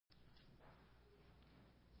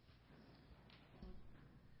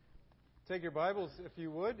Take your Bibles, if you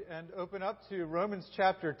would, and open up to Romans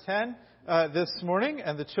chapter 10 this morning.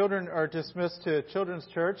 And the children are dismissed to Children's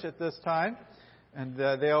Church at this time. And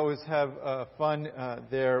they always have fun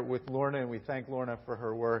there with Lorna, and we thank Lorna for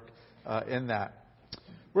her work in that.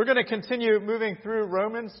 We're going to continue moving through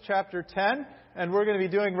Romans chapter 10, and we're going to be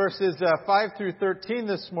doing verses 5 through 13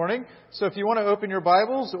 this morning. So if you want to open your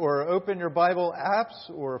Bibles or open your Bible apps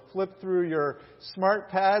or flip through your smart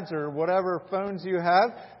pads or whatever phones you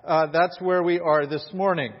have, that's where we are this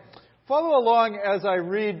morning. Follow along as I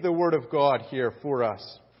read the Word of God here for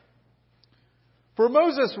us. For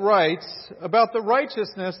Moses writes about the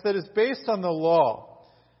righteousness that is based on the law,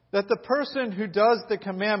 that the person who does the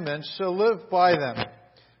commandments shall live by them.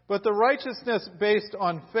 But the righteousness based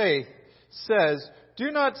on faith says,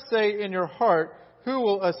 do not say in your heart, who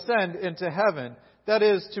will ascend into heaven, that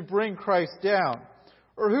is, to bring Christ down,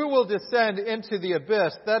 or who will descend into the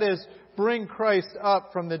abyss, that is, bring Christ up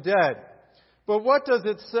from the dead. But what does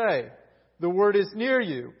it say? The word is near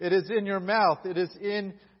you, it is in your mouth, it is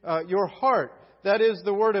in your heart. That is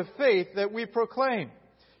the word of faith that we proclaim.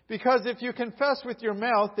 Because if you confess with your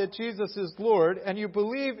mouth that Jesus is Lord, and you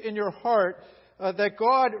believe in your heart that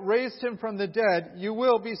God raised him from the dead, you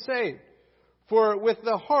will be saved. For with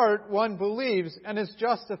the heart one believes and is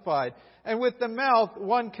justified, and with the mouth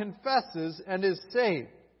one confesses and is saved.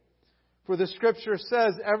 For the Scripture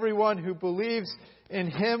says, everyone who believes in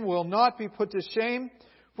him will not be put to shame,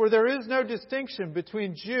 for there is no distinction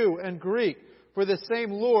between Jew and Greek, for the same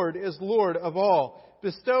Lord is Lord of all,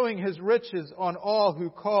 bestowing his riches on all who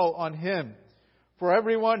call on him. For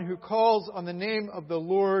everyone who calls on the name of the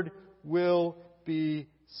Lord will be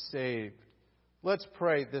saved. Let's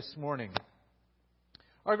pray this morning.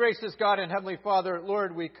 Our gracious God and Heavenly Father,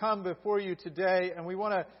 Lord, we come before you today and we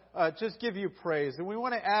want to just give you praise. And we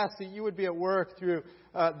want to ask that you would be at work through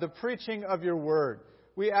the preaching of your word.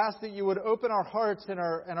 We ask that you would open our hearts and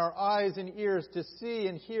our eyes and ears to see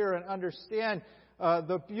and hear and understand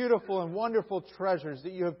the beautiful and wonderful treasures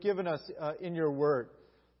that you have given us in your word,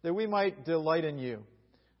 that we might delight in you.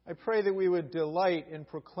 I pray that we would delight in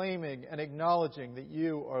proclaiming and acknowledging that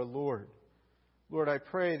you are Lord. Lord, I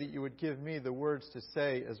pray that you would give me the words to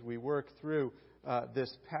say as we work through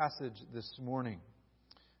this passage this morning.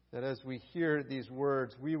 That as we hear these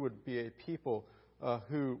words, we would be a people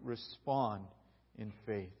who respond in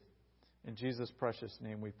faith. In Jesus' precious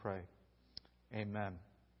name we pray. Amen.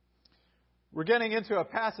 We're getting into a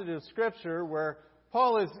passage of Scripture where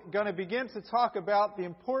Paul is going to begin to talk about the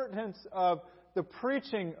importance of the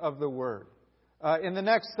preaching of the Word. In the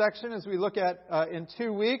next section, as we look at in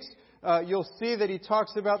 2 weeks, you'll see that he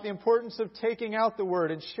talks about the importance of taking out the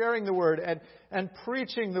Word and sharing the Word and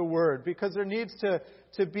preaching the Word, because there needs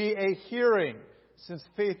to be a hearing, since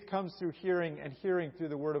faith comes through hearing and hearing through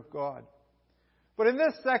the Word of God. But in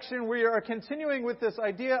this section, we are continuing with this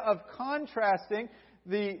idea of contrasting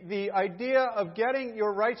the idea of getting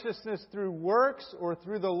your righteousness through works or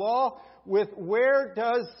through the law with where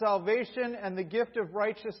does salvation and the gift of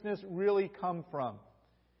righteousness really come from.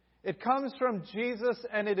 It comes from Jesus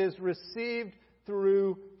and it is received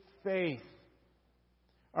through faith.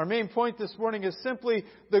 Our main point this morning is simply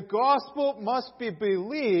the gospel must be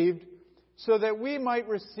believed so that we might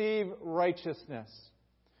receive righteousness.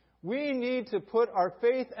 We need to put our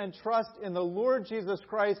faith and trust in the Lord Jesus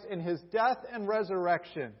Christ in his death and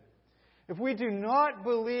resurrection. If we do not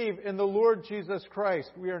believe in the Lord Jesus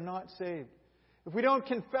Christ, we are not saved. If we don't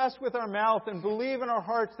confess with our mouth and believe in our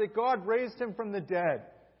hearts that God raised him from the dead,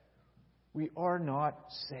 we are not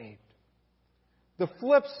saved. The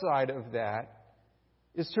flip side of that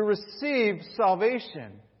is to receive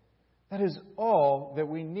salvation. That is all that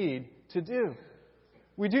we need to do.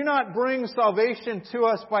 We do not bring salvation to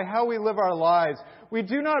us by how we live our lives. We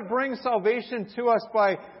do not bring salvation to us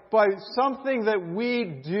by something that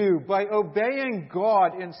we do, by obeying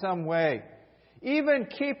God in some way. Even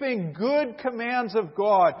keeping good commands of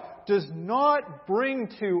God does not bring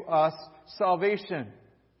to us salvation.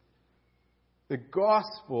 The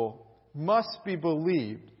gospel must be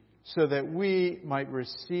believed so that we might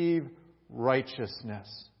receive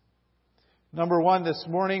righteousness. Number one this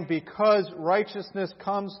morning, because righteousness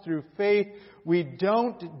comes through faith, we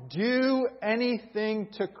don't do anything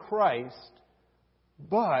to Christ,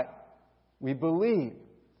 but we believe.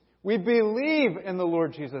 We believe in the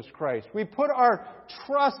Lord Jesus Christ. We put our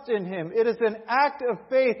trust in him. It is an act of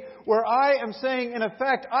faith where I am saying, in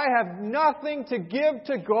effect, I have nothing to give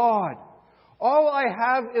to God. All I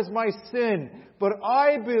have is my sin, but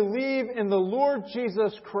I believe in the Lord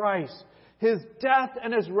Jesus Christ, his death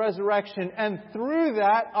and his resurrection, and through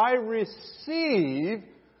that I receive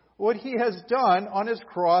what He has done on His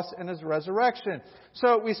cross and His resurrection.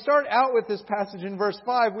 So we start out with this passage in verse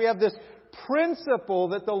 5. We have this principle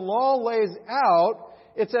that the law lays out.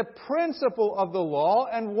 It's a principle of the law,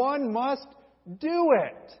 and one must do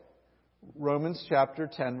it. Romans chapter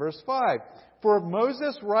 10, verse 5. For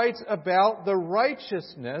Moses writes about the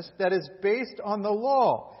righteousness that is based on the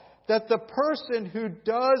law, that the person who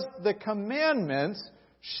does the commandments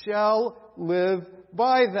shall live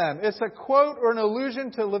by them. It's a quote or an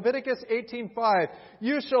allusion to Leviticus 18:5.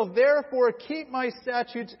 You shall therefore keep my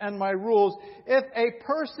statutes and my rules. If a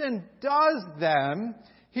person does them,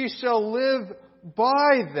 he shall live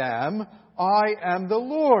by them. I am the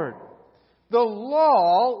Lord. The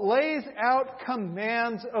law lays out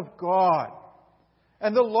commands of God.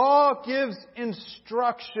 And the law gives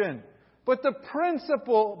instruction. But the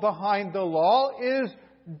principle behind the law is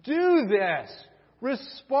do this.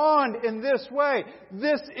 Respond in this way.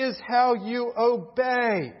 This is how you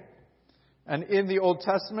obey. And in the Old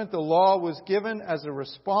Testament, the law was given as a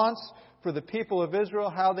response for the people of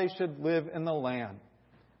Israel how they should live in the land.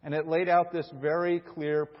 And it laid out this very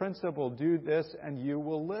clear principle. Do this and you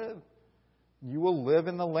will live. You will live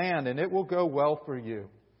in the land and it will go well for you.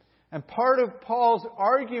 And part of Paul's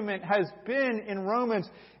argument has been in Romans,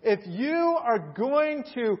 if you are going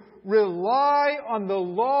to rely on the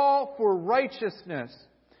law for righteousness,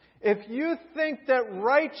 if you think that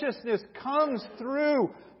righteousness comes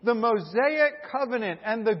through the Mosaic covenant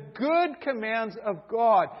and the good commands of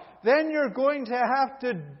God, then you're going to have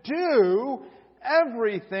to do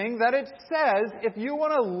everything that it says if you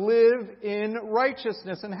want to live in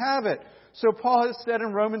righteousness and have it. So Paul has said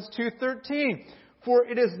in Romans 2:13, for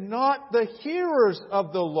it is not the hearers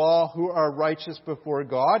of the law who are righteous before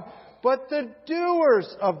God, but the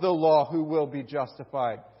doers of the law who will be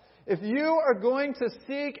justified. If you are going to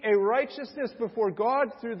seek a righteousness before God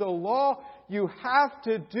through the law, you have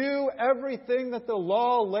to do everything that the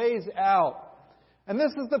law lays out. And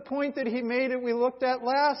this is the point that he made that we looked at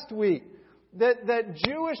last week. That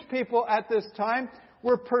Jewish people at this time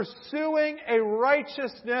were pursuing a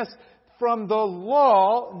righteousness from the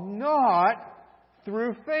law, not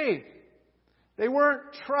through faith. They weren't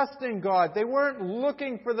trusting God. They weren't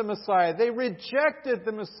looking for the Messiah. They rejected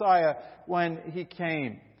the Messiah when He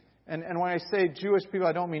came. And when I say Jewish people,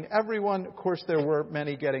 I don't mean everyone. Of course, there were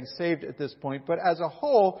many getting saved at this point. But as a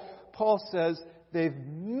whole, Paul says they've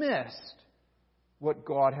missed what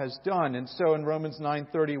God has done. And so in Romans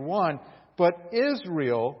 9:31, but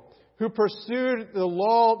Israel, who pursued the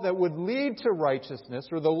law that would lead to righteousness,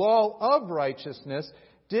 or the law of righteousness,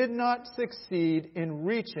 did not succeed in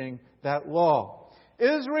reaching that law.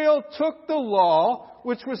 Israel took the law,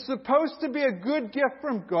 which was supposed to be a good gift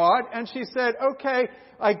from God, and she said, okay,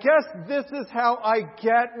 I guess this is how I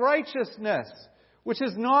get righteousness. Which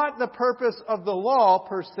is not the purpose of the law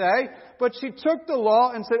per se, but she took the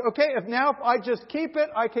law and said, okay, if I just keep it,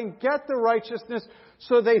 I can get the righteousness.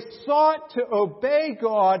 So they sought to obey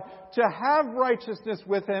God, to have righteousness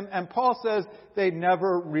with Him, and Paul says they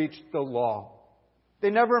never reached the law. They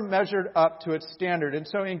never measured up to its standard. And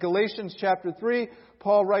so in Galatians chapter 3,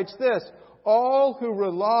 Paul writes this, all who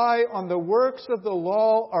rely on the works of the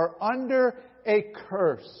law are under a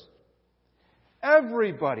curse.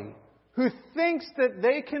 Everybody who thinks that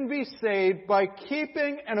they can be saved by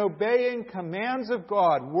keeping and obeying commands of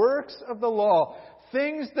God, works of the law,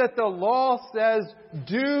 things that the law says,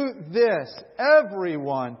 do this.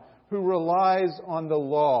 Everyone who relies on the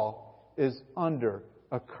law is under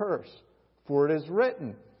a curse. For it is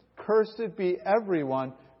written, cursed be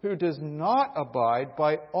everyone who does not abide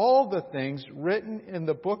by all the things written in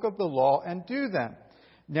the book of the law and do them.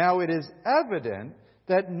 Now it is evident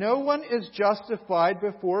that no one is justified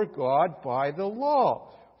before God by the law,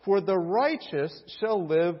 for the righteous shall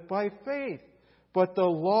live by faith. But the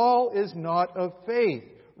law is not of faith.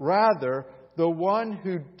 Rather, the one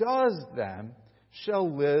who does them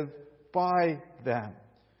shall live by them.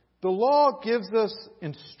 The law gives us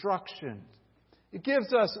instruction. It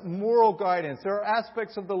gives us moral guidance. There are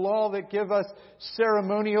aspects of the law that give us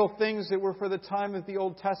ceremonial things that were for the time of the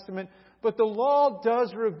Old Testament. But the law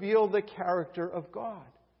does reveal the character of God.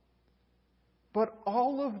 But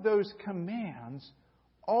all of those commands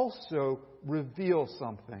also reveal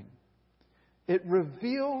something. It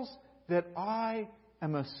reveals that I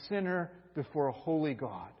am a sinner before a holy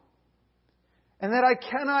God. And that I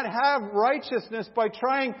cannot have righteousness by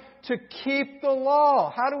trying to keep the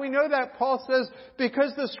law. How do we know that? Paul says,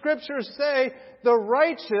 because the Scriptures say, the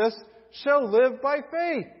righteous shall live by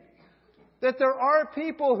faith. That there are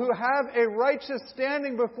people who have a righteous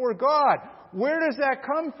standing before God. Where does that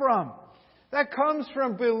come from? That comes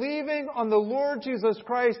from believing on the Lord Jesus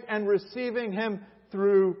Christ and receiving Him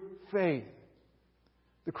through faith.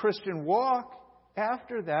 The Christian walk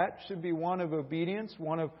after that should be one of obedience,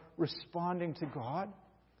 one of responding to God.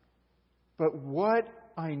 But what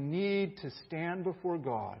I need to stand before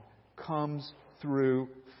God comes through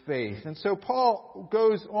faith. And so Paul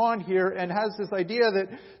goes on here and has this idea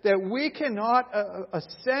that we cannot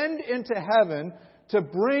ascend into heaven to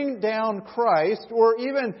bring down Christ, or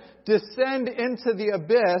even descend into the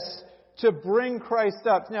abyss to bring Christ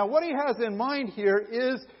up. Now, what he has in mind here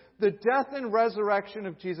is the death and resurrection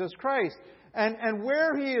of Jesus Christ. And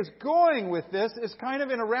where he is going with this is kind of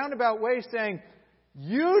in a roundabout way saying,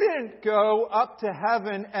 you didn't go up to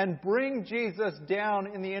heaven and bring Jesus down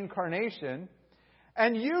in the incarnation.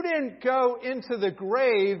 And you didn't go into the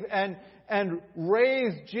grave and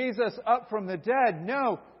raise Jesus up from the dead.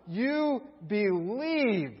 No, you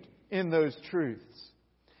believed in those truths.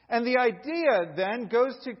 And the idea then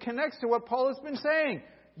connects to what Paul has been saying.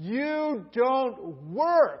 You don't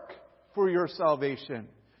work for your salvation.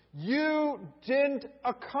 You didn't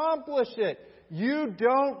accomplish it. You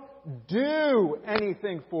don't do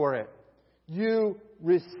anything for it. You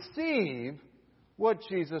receive what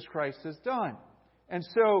Jesus Christ has done. And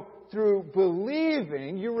so, through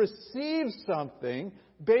believing, you receive something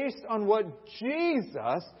based on what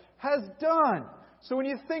Jesus has done. So when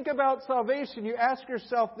you think about salvation, you ask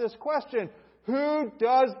yourself this question: who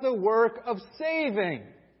does the work of saving?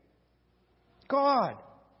 God,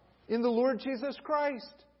 in the Lord Jesus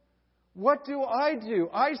Christ. What do?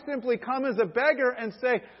 I simply come as a beggar and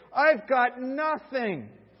say, I've got nothing.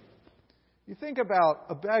 You think about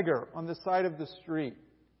a beggar on the side of the street,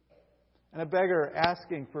 and a beggar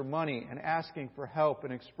asking for money and asking for help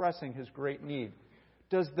and expressing his great need.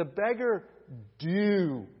 Does the beggar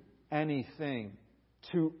do anything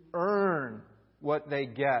to earn what they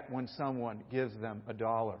get when someone gives them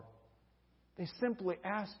 $1? They simply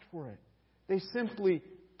asked for it. They simply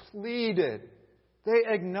pleaded. They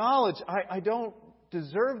acknowledge, I don't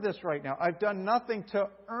deserve this right now. I've done nothing to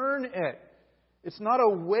earn it. It's not a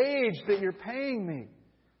wage that you're paying me.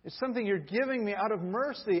 It's something you're giving me out of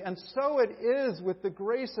mercy. And so it is with the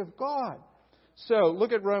grace of God. So,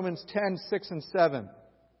 look at Romans 10, 6 and 7.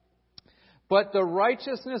 But the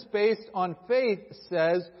righteousness based on faith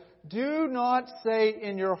says, do not say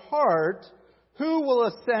in your heart, who will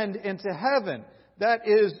ascend into heaven? That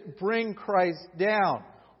is, bring Christ down.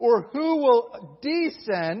 Or who will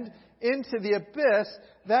descend into the abyss?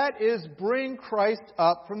 That is, bring Christ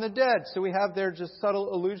up from the dead. So we have there just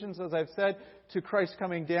subtle allusions, as I've said, to Christ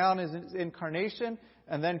coming down as his incarnation,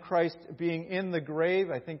 and then Christ being in the grave.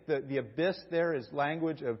 I think the abyss there is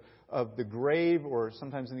language of the grave, or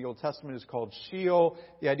sometimes in the Old Testament is called Sheol.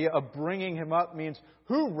 The idea of bringing him up means,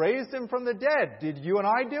 who raised him from the dead? Did you and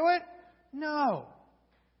I do it? No.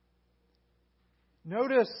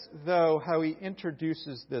 Notice, though, how he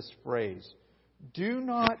introduces this phrase. Do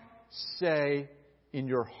not say in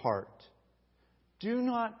your heart. Do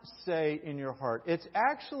not say in your heart. It's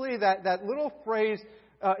actually that little phrase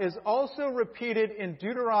is also repeated in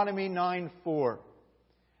Deuteronomy 9:4.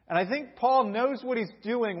 And I think Paul knows what he's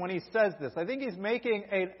doing when he says this. I think he's making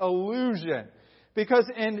an allusion. Because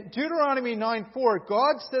in Deuteronomy 9:4,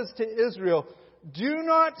 God says to Israel, do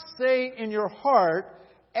not say in your heart,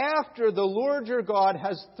 after the Lord your God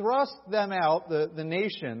has thrust them out, the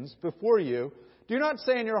nations, before you, do not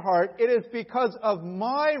say in your heart, it is because of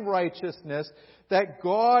my righteousness that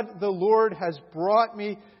God the Lord has brought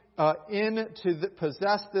me in to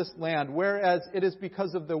possess this land, whereas it is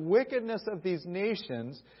because of the wickedness of these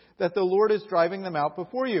nations that the Lord is driving them out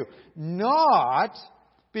before you. Not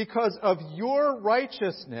because of your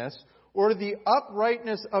righteousness or the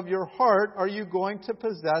uprightness of your heart are you going to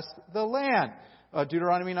possess the land.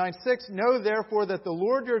 Deuteronomy 9:6, know therefore that the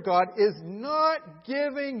Lord your God is not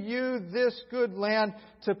giving you this good land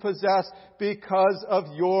to possess because of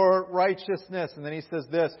your righteousness. And then he says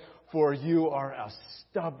this, for you are a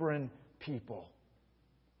stubborn people.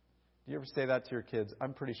 Do you ever say that to your kids?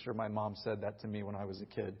 I'm pretty sure my mom said that to me when I was a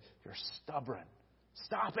kid. You're stubborn.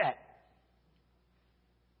 Stop it.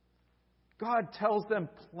 God tells them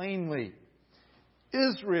plainly,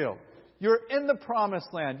 Israel, you're in the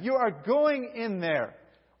promised land. You are going in there.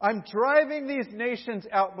 I'm driving these nations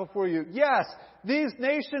out before you. Yes, these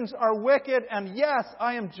nations are wicked, and yes,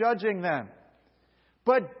 I am judging them.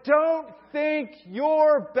 But don't think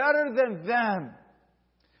you're better than them.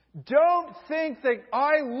 Don't think that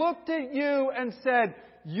I looked at you and said,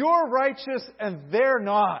 you're righteous and they're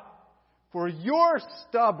not. For you're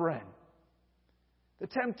stubborn. The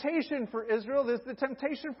temptation for Israel is the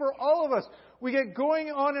temptation for all of us. We get going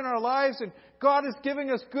on in our lives and God is giving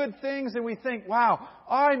us good things and we think, wow,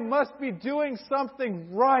 I must be doing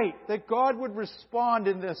something right that God would respond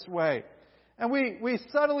in this way. And we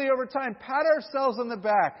subtly over time pat ourselves on the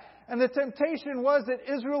back. And the temptation was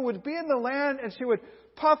that Israel would be in the land and she would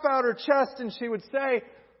puff out her chest and she would say,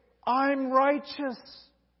 I'm righteous.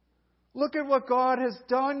 Look at what God has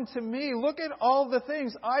done to me. Look at all the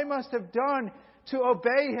things I must have done to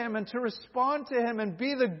obey Him and to respond to Him and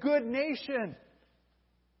be the good nation.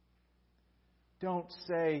 Don't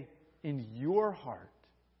say in your heart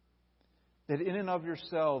that in and of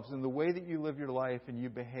yourselves and the way that you live your life and you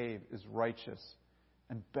behave is righteous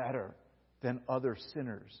and better than other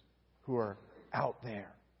sinners who are out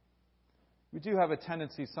there. We do have a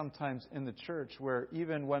tendency sometimes in the church where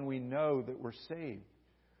even when we know that we're saved,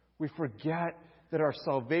 we forget that our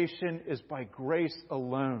salvation is by grace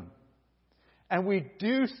alone. And we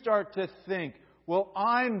do start to think, well,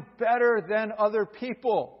 I'm better than other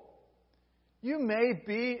people. You may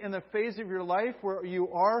be in the phase of your life where you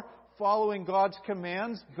are following God's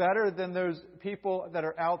commands better than those people that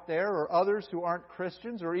are out there or others who aren't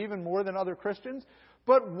Christians or even more than other Christians.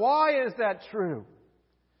 But why is that true?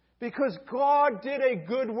 Because God did a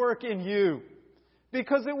good work in you.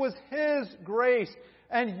 Because it was His grace.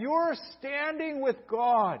 And your standing with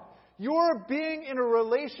God, your being in a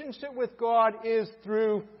relationship with God is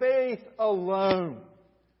through faith alone,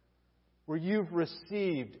 where you've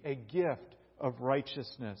received a gift of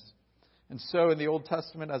righteousness. And so in the Old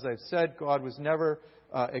Testament, as I've said, God was never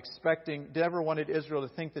never wanted Israel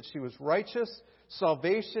to think that she was righteous.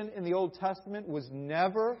 Salvation in the Old Testament was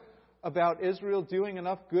never about Israel doing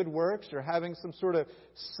enough good works or having some sort of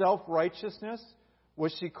self-righteousness.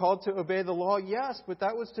 Was she called to obey the law? Yes, but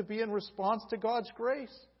that was to be in response to God's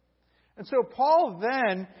grace. And so Paul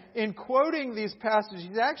then, in quoting these passages,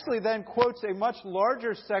 he actually then quotes a much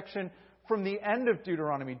larger section from the end of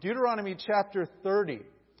Deuteronomy, Deuteronomy chapter 30.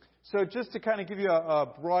 So just to kind of give you a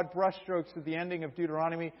broad brushstrokes at the ending of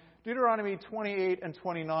Deuteronomy, Deuteronomy 28 and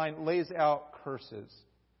 29 lays out curses.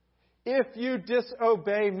 If you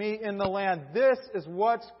disobey me in the land, this is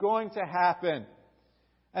what's going to happen.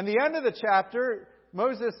 And the end of the chapter,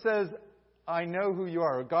 Moses says, I know who you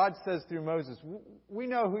are. Or God says through Moses, we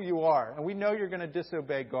know who you are, and we know you're going to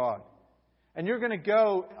disobey God. And you're going to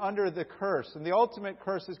go under the curse. And the ultimate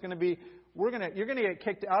curse is going to be, you're going to get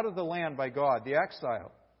kicked out of the land by God, the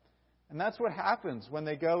exile. And that's what happens when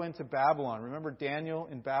they go into Babylon. Remember Daniel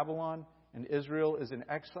in Babylon and Israel is in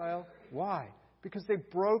exile? Why? Because they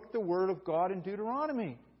broke the word of God in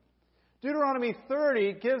Deuteronomy. Deuteronomy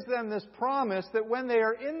 30 gives them this promise that when they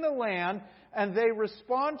are in the land and they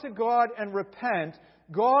respond to God and repent,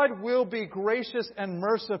 God will be gracious and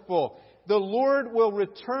merciful. The Lord will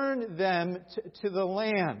return them to the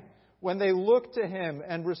land when they look to Him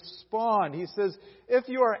and respond. He says, if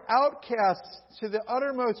you are outcasts to the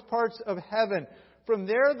uttermost parts of heaven, from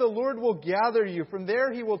there the Lord will gather you. From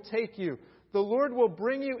there He will take you. The Lord will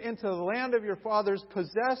bring you into the land of your fathers,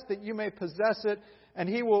 possess that you may possess it, and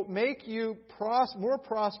He will make you more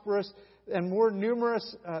prosperous and more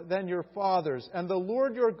numerous than your fathers. And the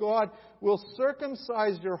Lord your God will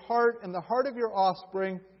circumcise your heart and the heart of your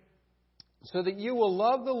offspring, so that you will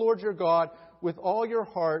love the Lord your God with all your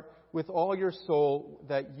heart, with all your soul,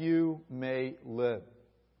 that you may live.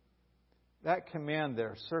 That command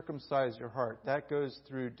there, circumcise your heart, that goes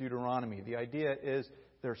through Deuteronomy. The idea is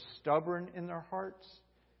they're stubborn in their hearts.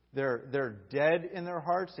 They're dead in their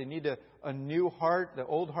hearts. They need a new heart. The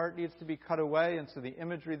old heart needs to be cut away. And so the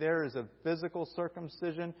imagery there is a physical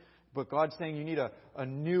circumcision. But God's saying you need a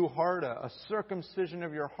new heart, a circumcision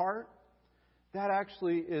of your heart. That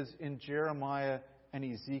actually is in Jeremiah and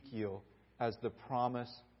Ezekiel as the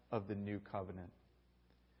promise of the new covenant.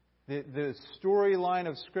 The storyline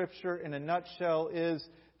of Scripture in a nutshell is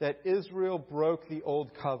that Israel broke the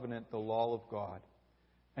old covenant, the law of God.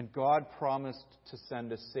 And God promised to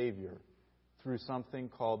send a Savior through something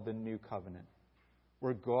called the New Covenant,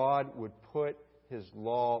 where God would put His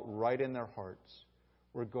law right in their hearts,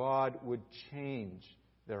 where God would change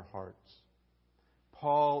their hearts.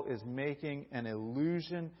 Paul is making an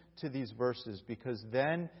allusion to these verses because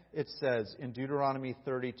then it says in Deuteronomy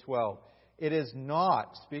 30:12, it is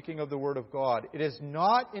not, speaking of the Word of God, it is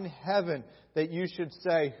not in heaven that you should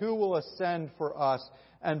say, who will ascend for us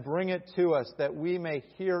and bring it to us, that we may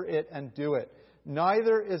hear it and do it.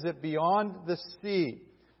 Neither is it beyond the sea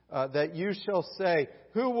that you shall say,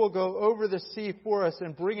 who will go over the sea for us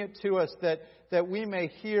and bring it to us, that we may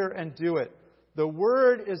hear and do it. The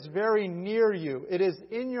word is very near you. It is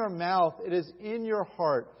in your mouth. It is in your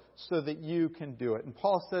heart. so that you can do it. And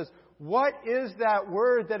Paul says, what is that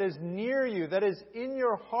word that is near you, that is in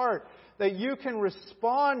your heart, that you can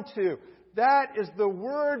respond to? That is the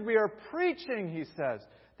word we are preaching, he says.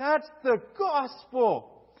 That's the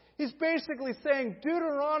gospel. He's basically saying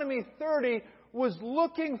Deuteronomy 30 was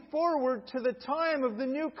looking forward to the time of the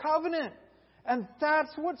new covenant. And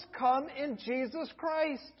that's what's come in Jesus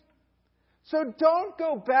Christ. So don't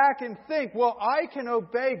go back and think, well, I can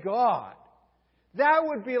obey God. That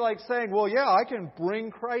would be like saying, well, yeah, I can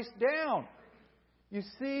bring Christ down. You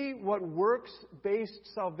see what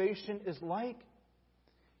works-based salvation is like?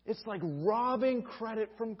 It's like robbing credit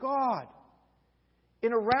from God.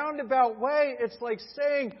 In a roundabout way, it's like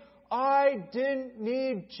saying, I didn't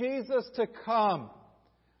need Jesus to come.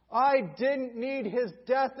 I didn't need His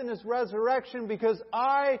death and His resurrection because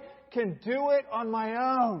I can do it on my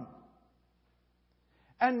own.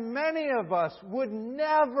 And many of us would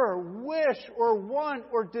never wish or want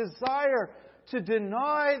or desire to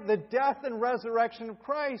deny the death and resurrection of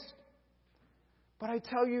Christ. But I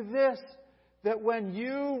tell you this, that when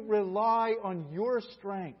you rely on your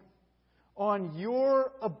strength, on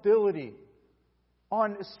your ability,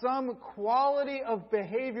 on some quality of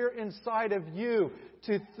behavior inside of you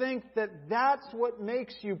to think that that's what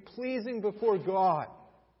makes you pleasing before God,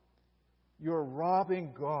 you're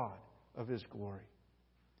robbing God of His glory.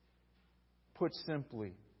 Put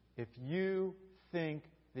simply, if you think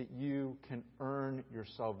that you can earn your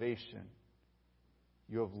salvation,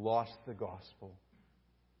 you have lost the gospel.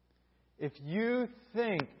 If you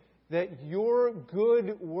think that your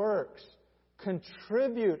good works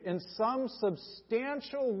contribute in some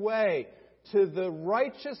substantial way to the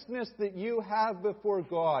righteousness that you have before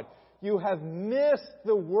God, you have missed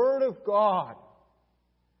the Word of God.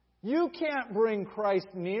 You can't bring Christ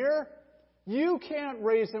near. You can't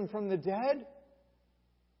raise Him from the dead.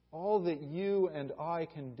 All that you and I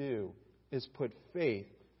can do is put faith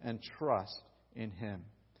and trust in Him.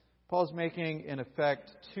 Paul's making, in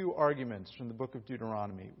effect, two arguments from the book of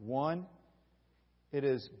Deuteronomy. One, it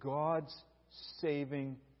is God's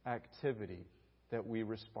saving activity that we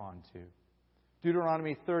respond to.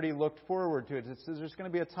 Deuteronomy 30 looked forward to it. It says there's going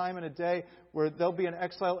to be a time and a day where there'll be an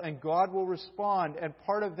exile and God will respond. And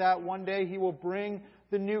part of that, one day, He will bring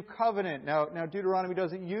the new covenant. Now Deuteronomy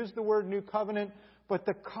doesn't use the word new covenant, but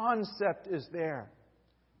the concept is there.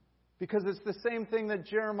 Because it's the same thing that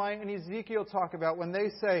Jeremiah and Ezekiel talk about when they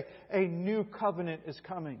say a new covenant is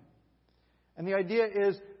coming. And the idea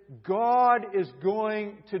is God is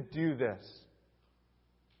going to do this.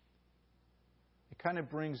 It kind of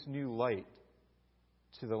brings new light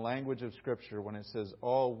to the language of Scripture when it says,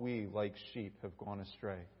 all we like sheep have gone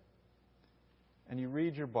astray. And you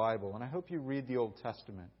read your Bible, and I hope you read the Old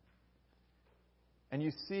Testament. And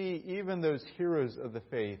you see even those heroes of the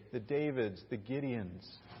faith, the Davids, the Gideons,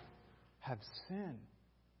 have sinned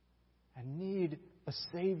and need a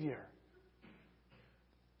Savior.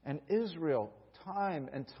 And Israel, time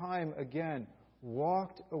and time again,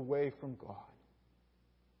 walked away from God.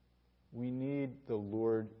 We need the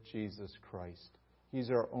Lord Jesus Christ. He's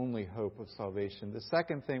our only hope of salvation. The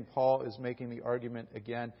second thing Paul is making the argument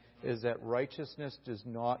again is that righteousness does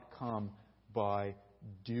not come by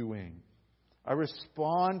doing. I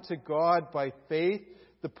respond to God by faith.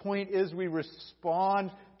 The point is we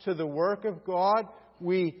respond to the work of God.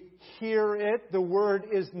 We hear it. The Word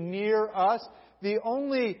is near us. The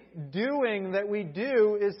only doing that we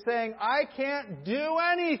do is saying, I can't do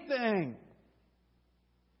anything.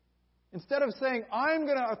 Instead of saying, I'm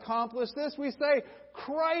going to accomplish this, we say,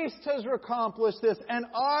 Christ has accomplished this, and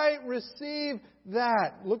I receive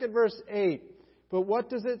that. Look at verse 8. But what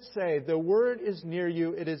does it say? The word is near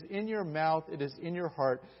you. It is in your mouth. It is in your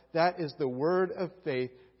heart. That is the word of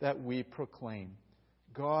faith that we proclaim.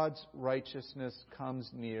 God's righteousness comes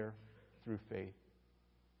near through faith.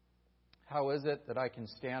 How is it that I can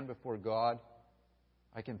stand before God?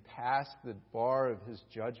 I can pass the bar of His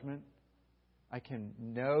judgment. I can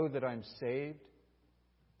know that I'm saved.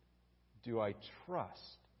 Do I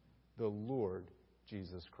trust the Lord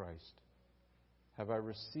Jesus Christ? Have I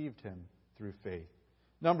received Him through faith?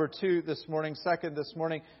 Number two this morning,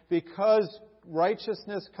 because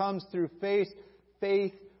righteousness comes through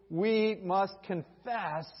faith, we must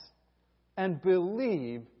confess and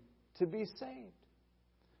believe to be saved.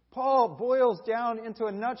 Paul boils down into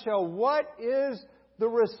a nutshell, what is the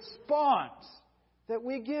response that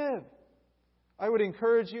we give? I would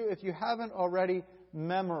encourage you, if you haven't already,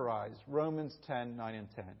 memorize Romans 10, 9 and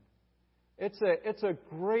 10. It's a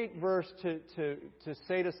great verse to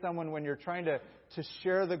say to someone when you're trying to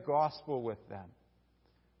share the gospel with them.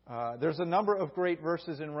 There's a number of great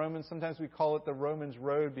verses in Romans. Sometimes we call it the Romans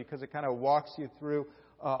Road because it kind of walks you through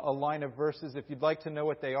a line of verses. If you'd like to know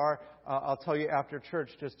what they are, I'll tell you after church.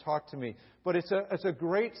 Just talk to me. But it's a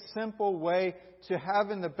great, simple way to have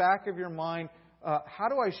in the back of your mind, how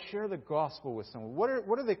do I share the gospel with someone?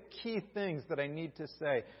 What are the key things that I need to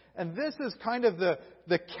say? And this is kind of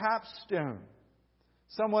the capstone.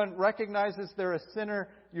 Someone recognizes they're a sinner.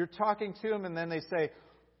 You're talking to them, and then they say,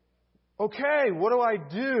 okay, what do I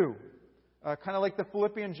do? Kind of like the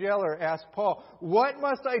Philippian jailer asked Paul, what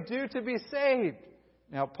must I do to be saved?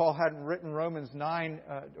 Now, Paul hadn't written Romans 9,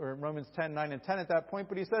 or Romans 10, 9, and 10 at that point,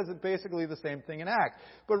 but he says it basically the same thing in Acts.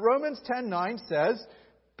 But Romans 10, 9 says,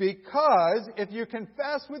 because if you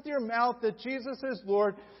confess with your mouth that Jesus is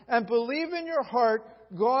Lord and believe in your heart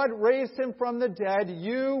God raised Him from the dead,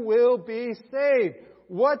 you will be saved.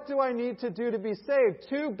 What do I need to do to be saved?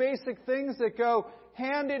 Two basic things that go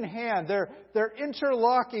hand in hand. They're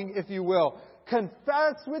interlocking, if you will.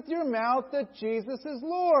 Confess with your mouth that Jesus is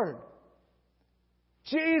Lord.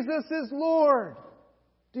 Jesus is Lord.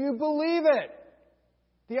 Do you believe it?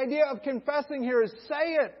 The idea of confessing here is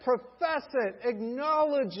say it, profess it,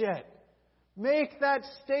 acknowledge it. Make that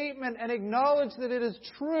statement and acknowledge that it is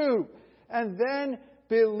true. And then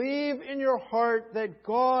believe in your heart that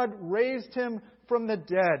God raised Him from the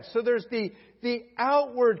dead. So there's the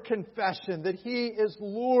outward confession that He is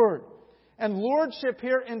Lord. And lordship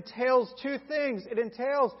here entails two things. It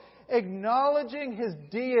entails acknowledging His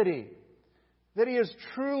deity, that He is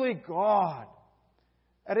truly God.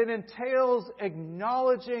 And it entails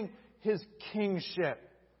acknowledging His kingship,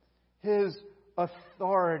 His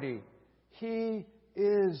authority. He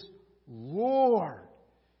is Lord.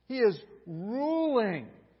 He is ruling.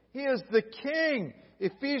 He is the King.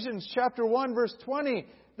 Ephesians chapter 1 verse 20,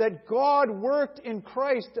 that God worked in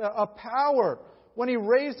Christ a power when He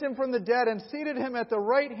raised Him from the dead and seated Him at the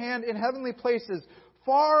right hand in heavenly places,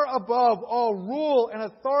 far above all rule and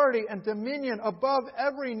authority and dominion, above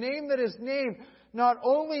every name that is named, not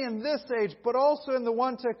only in this age, but also in the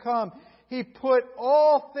one to come. He put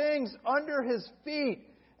all things under His feet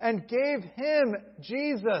and gave Him,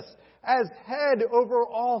 Jesus, as head over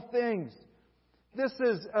all things. This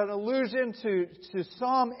is an allusion to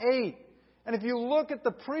Psalm 8. And if you look at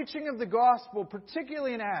the preaching of the gospel,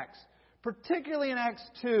 particularly in Acts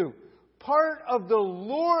 2, part of the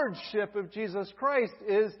lordship of Jesus Christ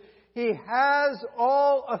is He has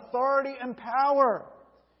all authority and power.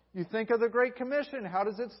 You think of the Great Commission. How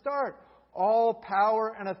does it start? All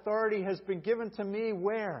power and authority has been given to me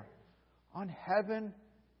where? On heaven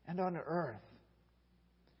and on earth.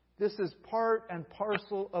 This is part and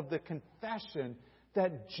parcel of the confession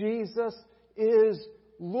that Jesus is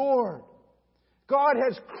Lord. God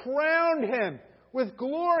has crowned Him with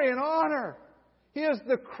glory and honor. He is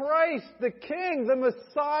the Christ, the King, the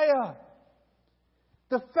Messiah.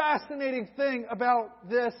 The fascinating thing about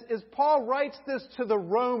this is Paul writes this to the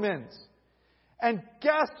Romans. And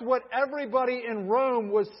guess what everybody in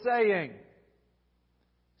Rome was saying?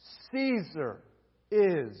 Caesar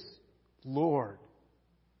is Lord.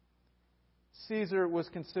 Caesar was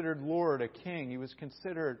considered Lord, a king. He was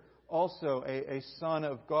considered also a son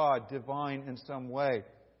of God, divine in some way.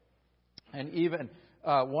 And even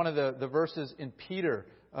one of the verses in Peter,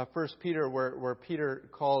 1 Peter, where Peter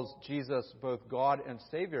calls Jesus both God and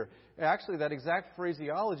Savior, actually that exact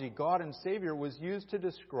phraseology, God and Savior, was used to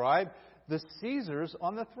describe the Caesars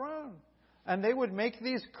on the throne. And they would make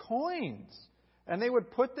these coins, and they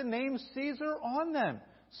would put the name Caesar on them.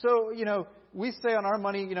 So, we say on our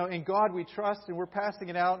money, in God we trust, and we're passing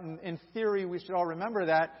it out, and in theory we should all remember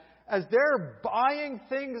that. As they're buying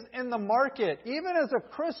things in the market, even as a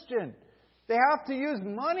Christian, they have to use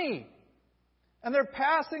money. And they're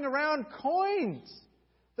passing around coins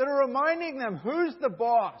that are reminding them who's the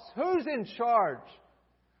boss, who's in charge,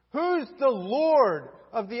 who's the Lord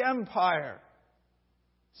of the empire.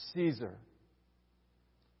 Caesar.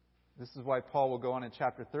 This is why Paul will go on in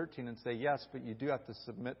chapter 13 and say, yes, but you do have to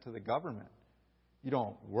submit to the government. You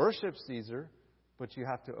don't worship Caesar, but you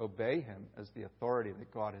have to obey him as the authority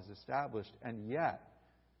that God has established. And yet,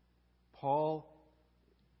 Paul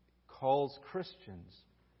calls Christians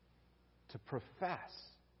to profess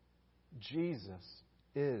Jesus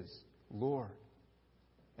is Lord.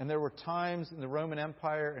 And there were times in the Roman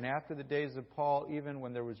Empire and after the days of Paul, even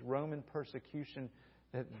when there was Roman persecution,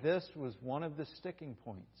 that this was one of the sticking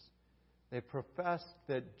points. They professed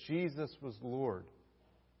that Jesus was Lord,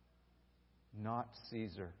 not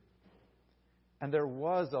Caesar. And there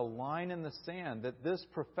was a line in the sand that this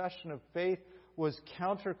profession of faith was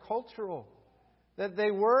countercultural. That they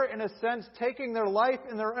were, in a sense, taking their life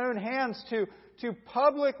in their own hands to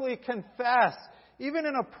publicly confess, even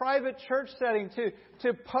in a private church setting,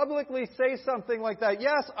 to publicly say something like that.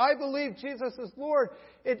 Yes, I believe Jesus is Lord.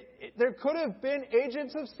 There could have been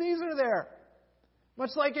agents of Caesar there.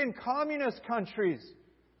 Much like in communist countries,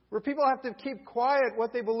 where people have to keep quiet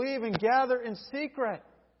what they believe and gather in secret.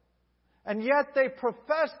 And yet they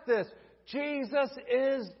profess this. Jesus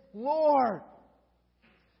is Lord.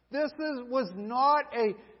 This was not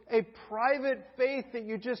a private faith that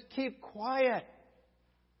you just keep quiet.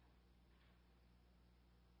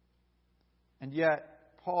 And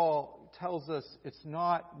yet, Paul tells us it's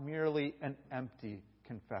not merely an empty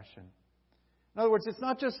confession. In other words, it's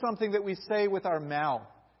not just something that we say with our mouth.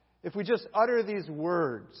 If we just utter these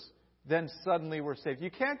words, then suddenly we're saved.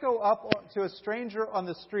 You can't go up to a stranger on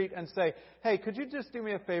the street and say, hey, could you just do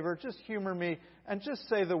me a favor, just humor me, and just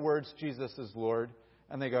say the words, Jesus is Lord.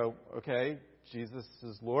 And they go, okay, Jesus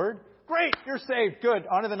is Lord. Great, you're saved. Good,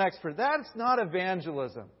 on to the next person. That's not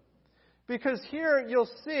evangelism. Because here you'll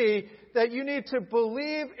see that you need to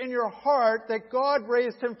believe in your heart that God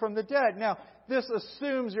raised Him from the dead. Now, this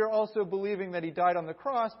assumes you're also believing that He died on the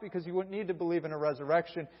cross, because you wouldn't need to believe in a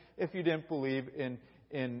resurrection if you didn't believe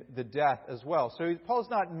in the death as well. So Paul's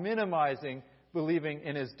not minimizing believing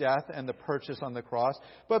in His death and the purchase on the cross,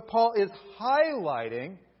 but Paul is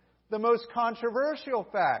highlighting the most controversial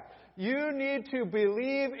fact. You need to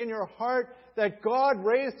believe in your heart that God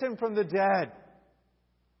raised Him from the dead.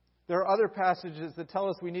 There are other passages that tell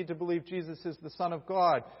us we need to believe Jesus is the Son of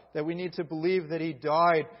God, that we need to believe that He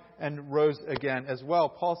died and rose again as well.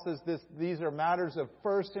 Paul says these are matters of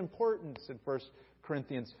first importance in 1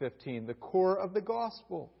 Corinthians 15, the core of the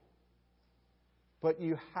gospel. But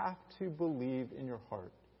you have to believe in your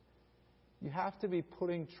heart. You have to be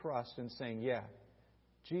putting trust and saying, yeah,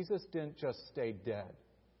 Jesus didn't just stay dead.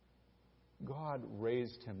 God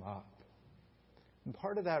raised Him up. And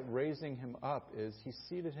part of that raising Him up is He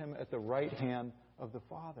seated Him at the right hand of the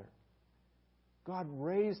Father. God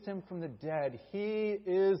raised Him from the dead. He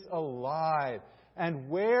is alive. And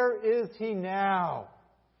where is He now?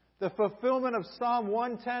 The fulfillment of Psalm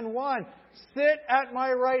 110:1. Sit at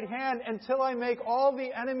my right hand until I make all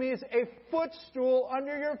the enemies a footstool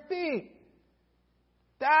under your feet.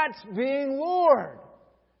 That's being Lord.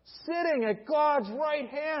 Sitting at God's right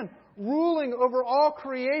hand, ruling over all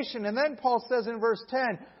creation. And then Paul says in verse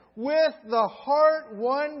 10, with the heart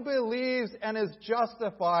one believes and is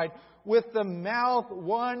justified. With the mouth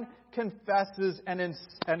one confesses and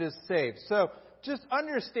is saved. So just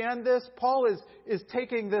understand this. Paul is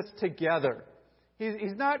taking this together.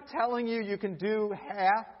 He's not telling you can do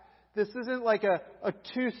half. This isn't like a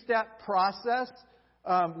two-step process.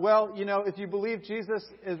 If you believe Jesus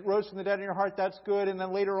rose from the dead in your heart, that's good. And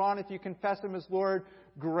then later on, if you confess Him as Lord,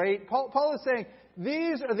 great. Paul is saying,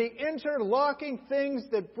 these are the interlocking things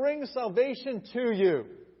that bring salvation to you.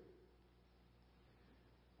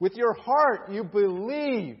 With your heart, you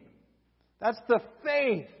believe. That's the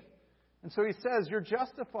faith. And so he says, you're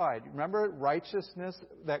justified. Remember, righteousness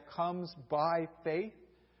that comes by faith?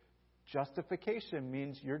 Justification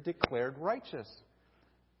means you're declared righteous.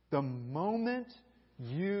 The moment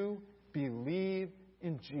you believe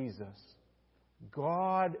in Jesus,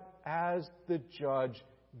 God, as the judge,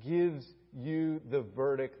 gives you the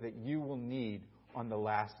verdict that you will need on the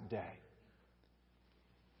last day.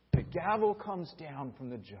 The gavel comes down from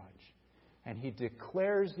the judge, and He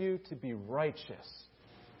declares you to be righteous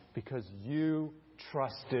because you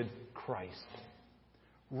trusted Christ.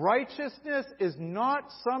 Righteousness is not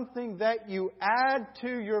something that you add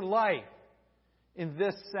to your life in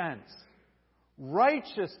this sense.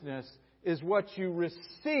 Righteousness is what you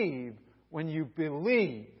receive when you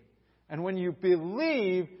believe. And when you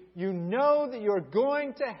believe, you know that you're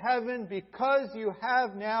going to heaven because you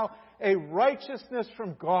have now a righteousness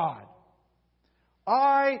from God.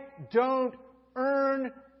 I don't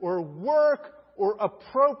earn or work or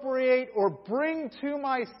appropriate or bring to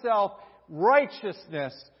myself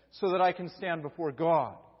righteousness so that I can stand before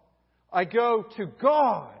God. I go to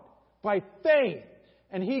God by faith,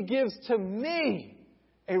 and He gives to me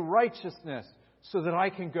a righteousness so that I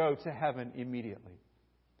can go to heaven immediately.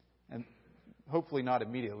 And hopefully not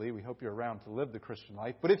immediately. We hope you're around to live the Christian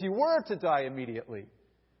life. But if you were to die immediately,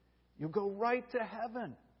 you'll go right to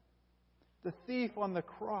heaven. The thief on the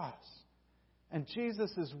cross. And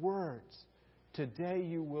Jesus' words, today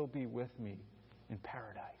you will be with me in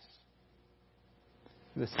paradise.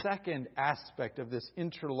 The second aspect of this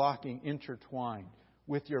interlocking, intertwined,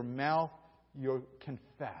 with your mouth you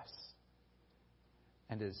confess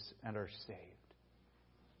and are saved.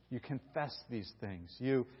 You confess these things.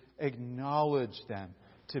 You acknowledge them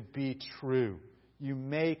to be true. You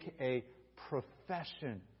make a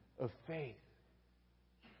profession of faith.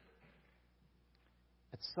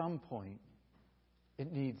 some point,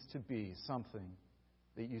 it needs to be something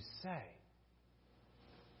that you say.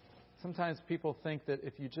 Sometimes people think that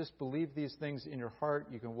if you just believe these things in your heart,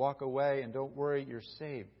 you can walk away and don't worry, you're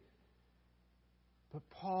saved. But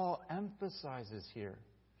Paul emphasizes here,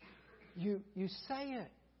 you say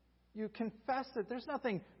it. You confess it. There's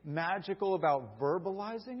nothing magical about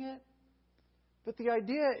verbalizing it. But the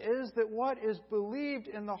idea is that what is believed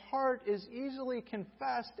in the heart is easily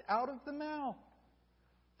confessed out of the mouth.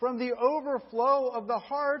 From the overflow of the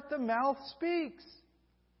heart, the mouth speaks.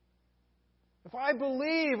 If I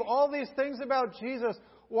believe all these things about Jesus,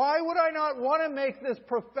 why would I not want to make this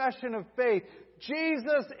profession of faith?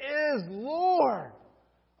 Jesus is Lord.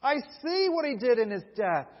 I see what He did in His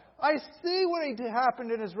death. I see what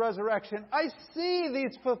happened in His resurrection. I see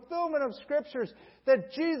these fulfillment of Scriptures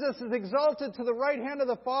that Jesus is exalted to the right hand of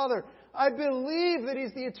the Father. I believe that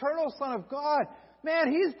He's the eternal Son of God.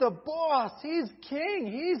 Man, He's the boss. He's King.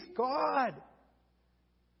 He's God.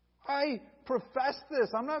 I profess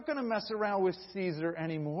this. I'm not going to mess around with Caesar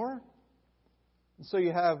anymore. And so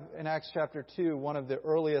you have in Acts chapter 2 one of the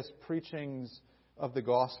earliest preachings of the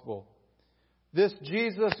gospel. This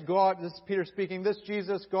Jesus God, this is Peter speaking, this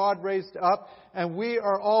Jesus God raised up, and we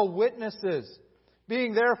are all witnesses.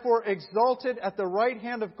 Being therefore exalted at the right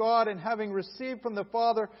hand of God, and having received from the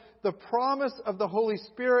Father the promise of the Holy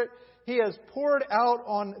Spirit, He has poured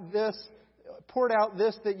out this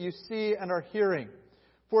that you see and are hearing.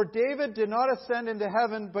 For David did not ascend into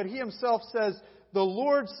heaven, but he himself says, "The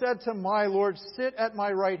Lord said to my Lord, sit at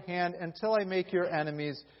my right hand until I make your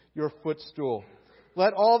enemies your footstool."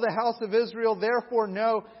 Let all the house of Israel therefore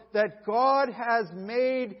know that God has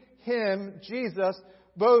made Him, Jesus,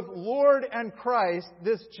 both Lord and Christ,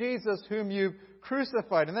 this Jesus whom you've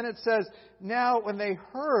crucified. And then it says, now when they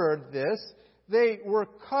heard this, they were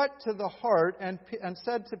cut to the heart and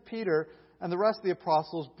said to Peter and the rest of the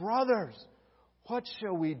apostles, "Brothers, what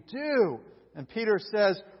shall we do?" And Peter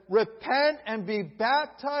says, "Repent and be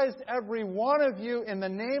baptized, every one of you, in the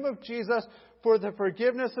name of Jesus for the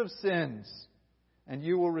forgiveness of sins, and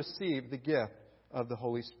you will receive the gift of the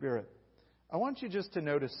Holy Spirit." I want you just to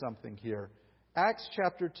notice something here. Acts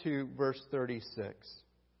chapter 2, verse 36.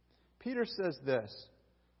 Peter says this,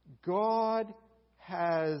 God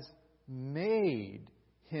has made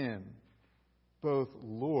Him both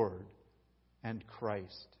Lord and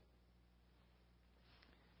Christ.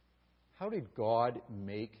 How did God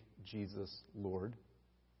make Jesus Lord?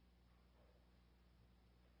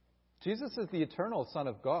 Jesus is the eternal Son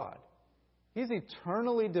of God. He's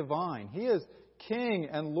eternally divine. He is King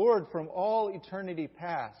and Lord from all eternity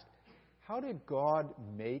past. How did God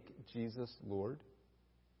make Jesus Lord?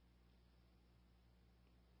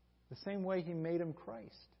 The same way He made Him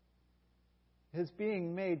Christ. His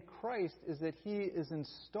being made Christ is that He is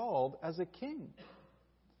installed as a king.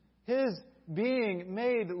 His being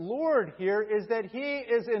made Lord here is that He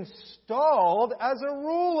is installed as a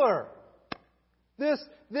ruler.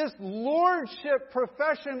 This lordship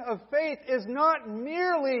profession of faith is not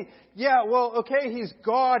merely, He's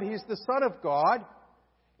God, He's the Son of God.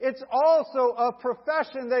 It's also a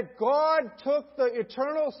profession that God took the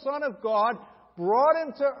eternal Son of God, brought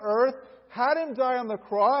Him to earth, had Him die on the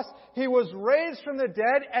cross, He was raised from the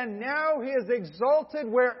dead, and now He is exalted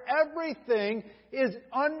where everything is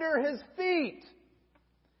under His feet.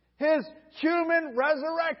 His human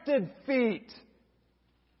resurrected feet.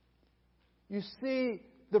 You see,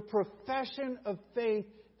 the profession of faith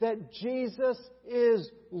that Jesus is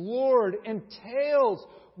Lord entails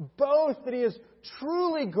both that He is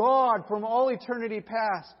truly God from all eternity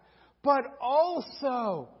past, but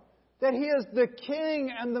also that He is the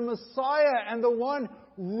King and the Messiah and the one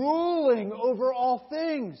ruling over all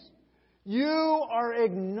things. You are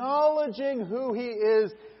acknowledging who He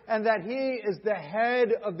is and that He is the head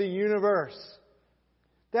of the universe.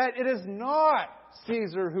 That it is not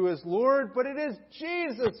Caesar who is Lord, but it is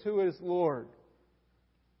Jesus who is Lord.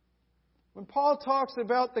 When Paul talks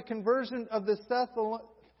about the conversion of the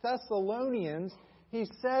Thessalonians, he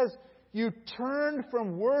says, you turned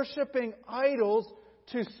from worshiping idols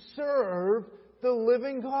to serve the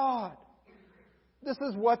living God. This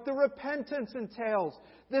is what the repentance entails.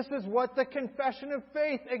 This is what the confession of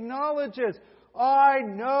faith acknowledges. I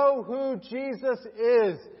know who Jesus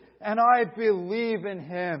is, and I believe in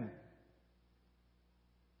Him.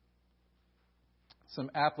 Some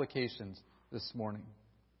applications this morning.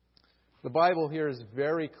 The Bible here is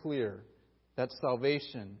very clear that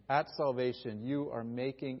at salvation, you are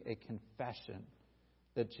making a confession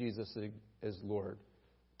that Jesus is Lord.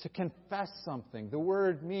 To confess something. The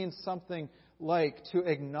word means something like to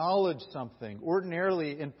acknowledge something,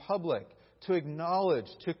 ordinarily in public. To acknowledge,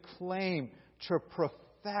 to claim, to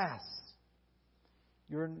profess.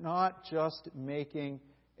 You're not just making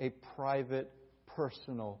a private,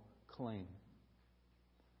 personal claim.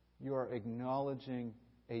 You are acknowledging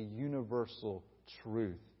a universal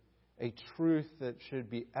truth, a truth that should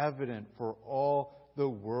be evident for all the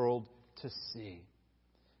world to see.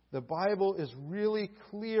 The Bible is really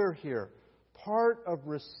clear here. Part of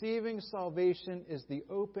receiving salvation is the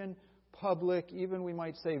open, public, even we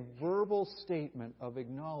might say verbal statement of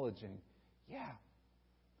acknowledging, yeah,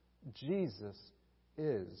 Jesus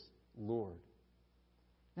is Lord.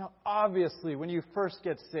 Now, obviously, when you first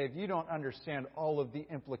get saved, you don't understand all of the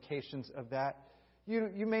implications of that.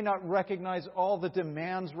 You may not recognize all the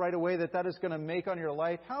demands right away that is going to make on your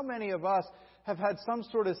life. How many of us have had some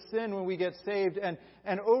sort of sin when we get saved, and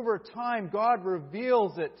over time, God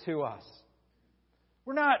reveals it to us?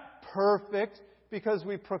 We're not perfect because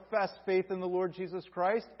we profess faith in the Lord Jesus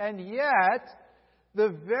Christ, and yet,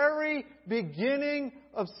 the very beginning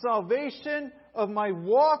of salvation, of my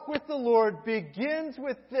walk with the Lord, begins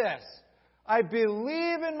with this. I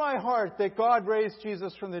believe in my heart that God raised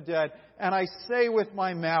Jesus from the dead, and I say with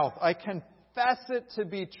my mouth, I confess it to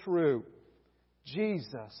be true.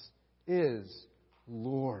 Jesus is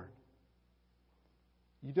Lord.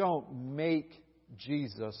 You don't make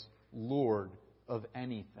Jesus Lord of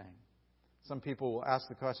anything. Some people will ask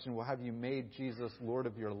the question, well, have you made Jesus Lord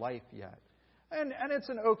of your life yet? And it's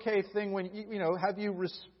an okay thing when, have you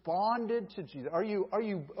responded to Jesus? Are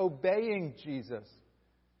you obeying Jesus?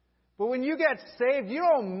 But when you get saved, you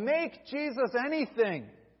don't make Jesus anything.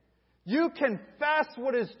 You confess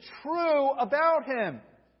what is true about Him.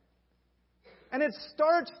 And it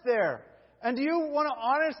starts there. And do you want to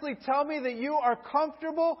honestly tell me that you are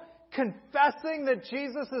comfortable confessing that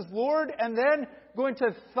Jesus is Lord and then going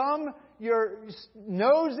to thumb your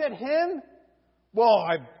nose at Him? Well,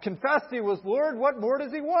 I confessed He was Lord. What more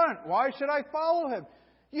does He want? Why should I follow Him?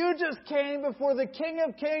 You just came before the King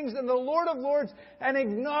of Kings and the Lord of Lords and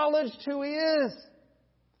acknowledged who He is.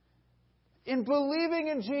 In believing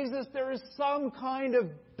in Jesus, there is some kind of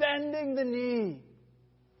bending the knee.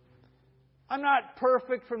 I'm not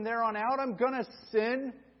perfect from there on out. I'm going to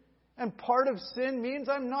sin. And part of sin means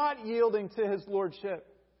I'm not yielding to His Lordship.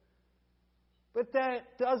 But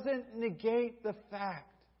that doesn't negate the fact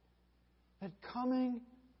that coming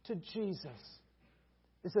to Jesus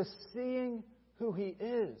is a seeing who He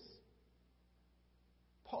is.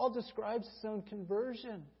 Paul describes his own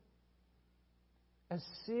conversion as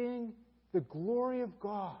seeing the glory of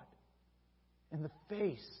God in the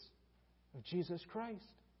face of Jesus Christ.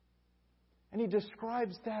 And he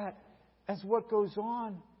describes that as what goes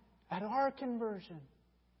on at our conversion.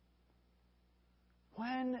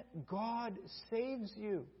 When God saves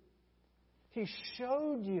you, He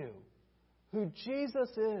showed you who Jesus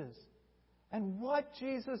is and what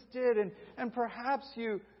Jesus did. And perhaps He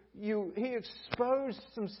exposed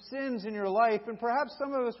some sins in your life. And perhaps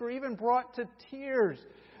some of us were even brought to tears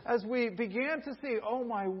as we began to see, oh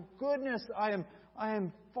my goodness, I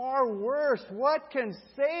am far worse. What can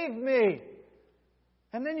save me?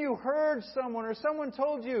 And then you heard someone or someone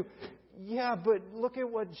told you, yeah, but look at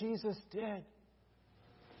what Jesus did.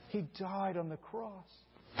 He died on the cross.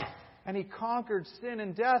 And He conquered sin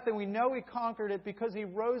and death. And we know He conquered it because He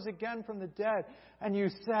rose again from the dead. And you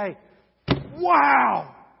say,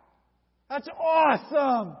 wow! That's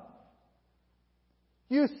awesome!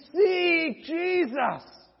 You see Jesus!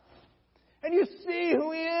 And you see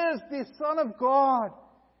who He is, the Son of God.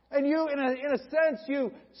 And you, in a sense,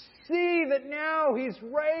 you see that now He's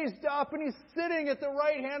raised up and He's sitting at the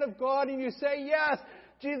right hand of God. And you say, yes,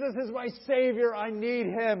 Jesus is my Savior. I need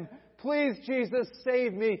Him. Please, Jesus,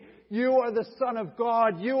 save me. You are the Son of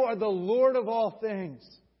God. You are the Lord of all things.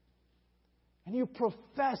 And you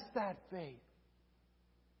profess that faith.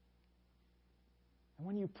 And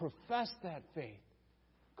when you profess that faith,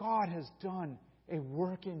 God has done a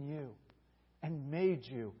work in you and made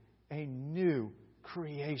you a new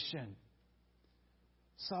creation.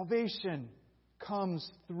 Salvation comes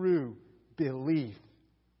through belief.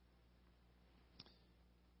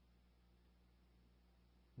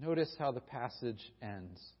 Notice how the passage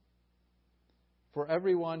ends. For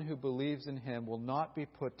everyone who believes in Him will not be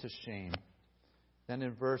put to shame. Then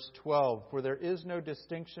in verse 12, for there is no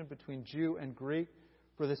distinction between Jew and Greek,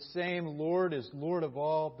 for the same Lord is Lord of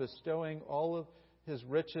all, bestowing all of His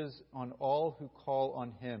riches on all who call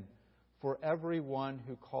on Him. For everyone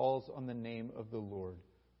who calls on the name of the Lord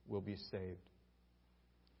will be saved.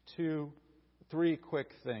 Three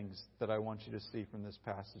quick things that I want you to see from this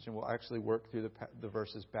passage, and we'll actually work through the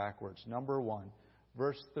verses backwards. Number 1,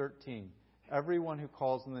 verse 13. Everyone who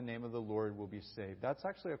calls on the name of the Lord will be saved. That's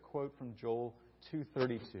actually a quote from Joel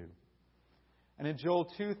 2:32. And in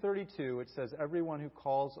Joel 2:32, it says, everyone who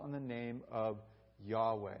calls on the name of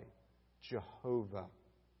Yahweh, Jehovah,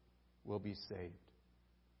 will be saved.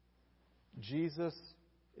 Jesus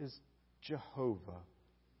is Jehovah,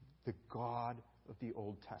 the God of the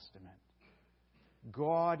Old Testament.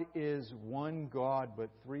 God is one God, but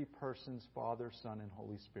three persons, Father, Son, and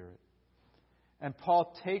Holy Spirit. And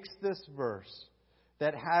Paul takes this verse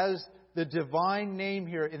that has the divine name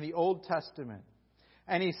here in the Old Testament,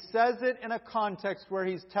 and he says it in a context where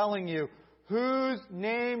he's telling you, whose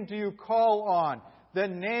name do you call on? The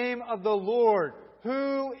name of the Lord.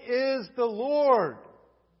 Who is the Lord?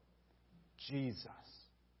 Jesus.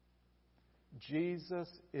 Jesus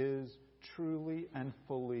is truly and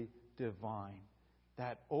fully divine.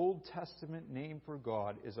 That Old Testament name for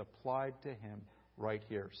God is applied to Him right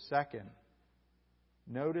here. Second,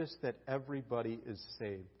 notice that everybody is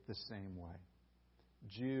saved the same way.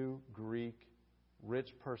 Jew, Greek, rich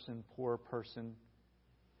person, poor person,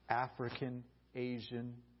 African,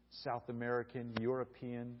 Asian, South American,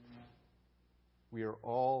 European. We are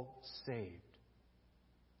all saved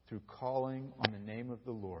through calling on the name of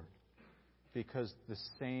the Lord, because the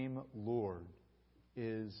same Lord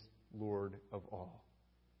is Lord of all.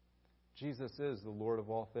 Jesus is the Lord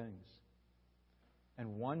of all things.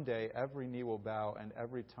 And one day every knee will bow and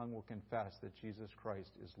every tongue will confess that Jesus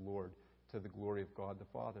Christ is Lord, to the glory of God the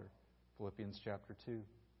Father. Philippians chapter 2.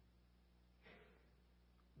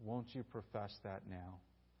 Won't you profess that now?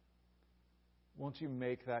 Won't you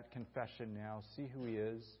make that confession now? See who He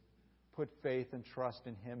is. Put faith and trust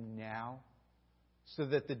in Him now, so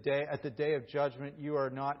that at the day of judgment you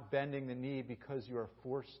are not bending the knee because you are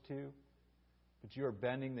forced to, but you are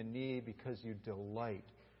bending the knee because you delight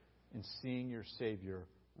in seeing your Savior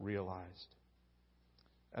realized.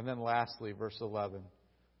 And then lastly, verse 11.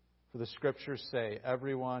 For the Scriptures say,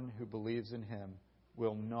 everyone who believes in Him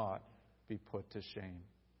will not be put to shame.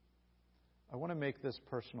 I want to make this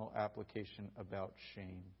personal application about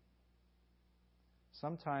shame.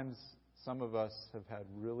 Sometimes some of us have had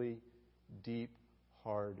really deep,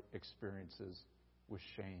 hard experiences with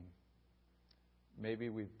shame. Maybe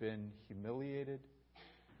we've been humiliated.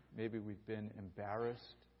 Maybe we've been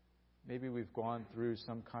embarrassed. Maybe we've gone through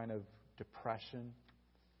some kind of depression.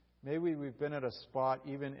 Maybe we've been at a spot,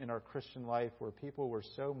 even in our Christian life, where people were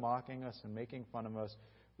so mocking us and making fun of us,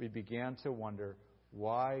 we began to wonder,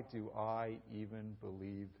 why do I even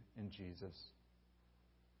believe in Jesus?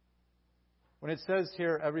 When it says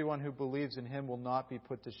here, everyone who believes in Him will not be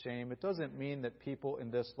put to shame, it doesn't mean that people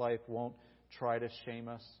in this life won't try to shame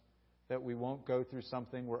us, that we won't go through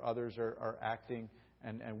something where others are acting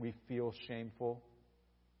and we feel shameful.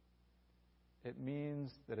 It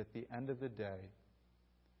means that at the end of the day,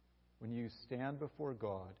 when you stand before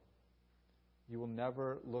God, you will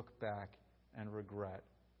never look back and regret,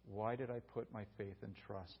 why did I put my faith and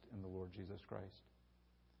trust in the Lord Jesus Christ?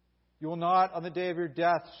 You will not, on the day of your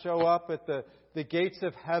death, show up at the gates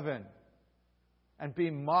of heaven and be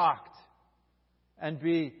mocked and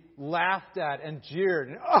be laughed at and jeered.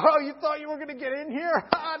 And, oh, you thought you were going to get in here?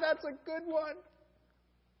 That's a good one.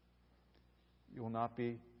 You will not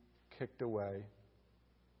be kicked away.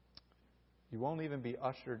 You won't even be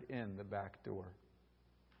ushered in the back door.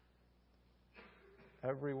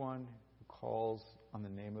 Everyone who calls on the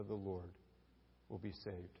name of the Lord will be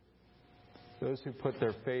saved. Those who put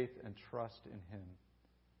their faith and trust in Him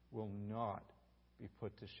will not be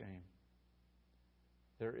put to shame.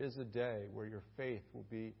 There is a day where your faith will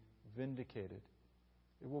be vindicated.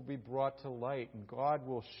 It will be brought to light, and God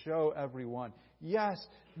will show everyone, yes,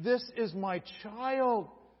 this is my child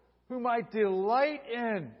whom I delight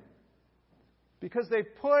in. Because they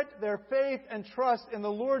put their faith and trust in the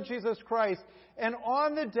Lord Jesus Christ. And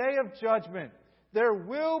on the day of judgment, there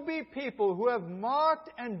will be people who have mocked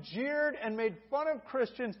and jeered and made fun of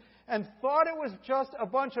Christians and thought it was just a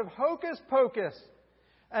bunch of hocus pocus.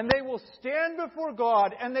 And they will stand before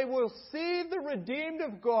God and they will see the redeemed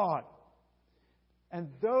of God. And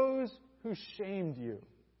those who shamed you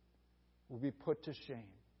will be put to shame.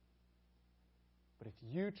 But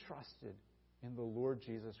if you trusted in the Lord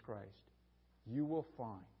Jesus Christ, you will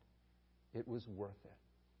find it was worth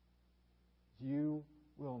it. You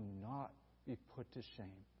will not be put to shame.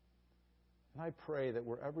 And I pray that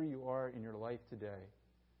wherever you are in your life today,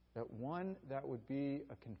 that would be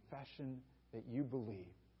a confession that you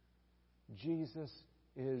believe Jesus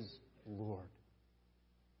is Lord.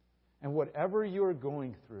 And whatever you are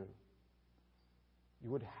going through,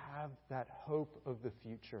 you would have that hope of the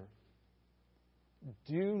future.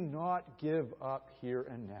 Do not give up here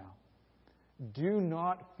and now. Do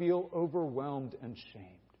not feel overwhelmed and shamed.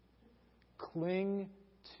 Cling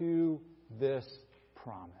to this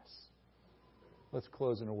promise. Let's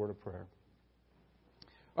close in a word of prayer.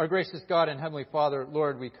 Our gracious God and Heavenly Father,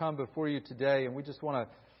 Lord, we come before you today and we just want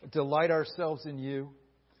to delight ourselves in you.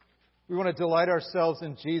 We want to delight ourselves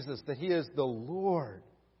in Jesus, that He is the Lord,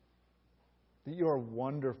 that you are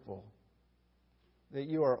wonderful, that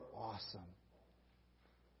you are awesome.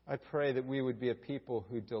 I pray that we would be a people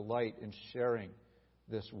who delight in sharing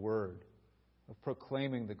this word, of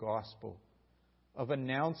proclaiming the gospel, of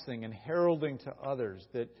announcing and heralding to others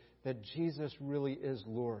that Jesus really is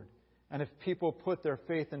Lord. And if people put their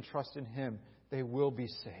faith and trust in Him, they will be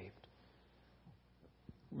saved.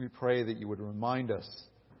 We pray that you would remind us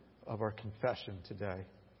of our confession today.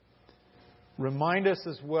 Remind us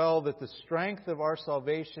as well that the strength of our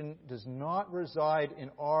salvation does not reside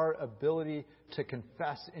in our ability to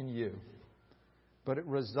confess in you, but it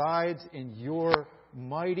resides in your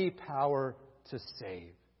mighty power to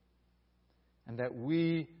save. And that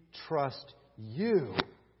we trust you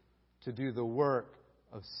to do the work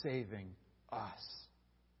of saving us.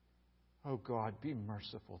 Oh God, be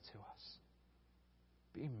merciful to us.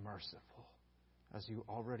 Be merciful as you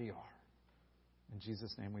already are. In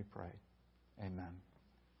Jesus' name we pray. Amen.